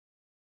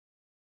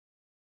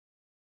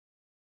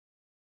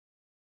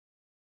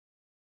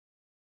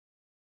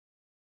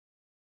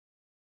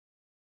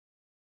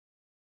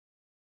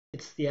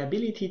It's the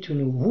ability to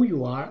know who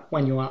you are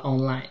when you are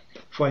online.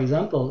 For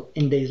example,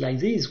 in days like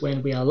these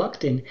when we are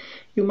locked in,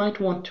 you might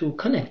want to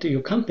connect to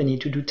your company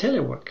to do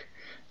telework.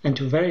 And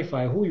to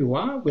verify who you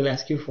are, we'll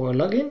ask you for a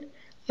login,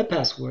 a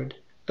password,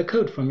 a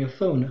code from your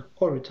phone,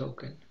 or a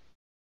token.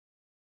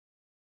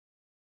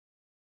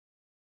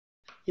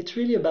 It's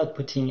really about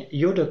putting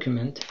your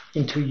document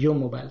into your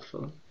mobile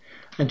phone.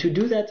 And to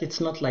do that,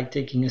 it's not like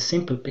taking a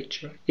simple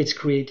picture. It's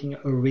creating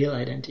a real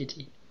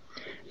identity.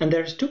 And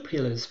there's two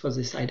pillars for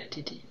this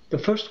identity. The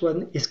first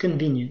one is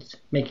convenience,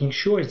 making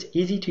sure it's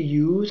easy to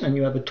use and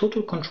you have a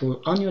total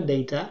control on your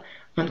data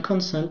and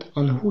consent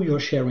on who you're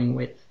sharing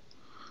with.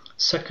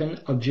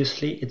 Second,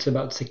 obviously, it's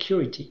about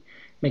security,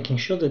 making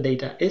sure the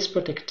data is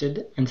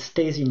protected and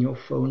stays in your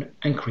phone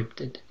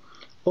encrypted.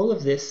 All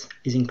of this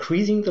is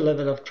increasing the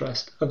level of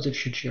trust of the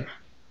future.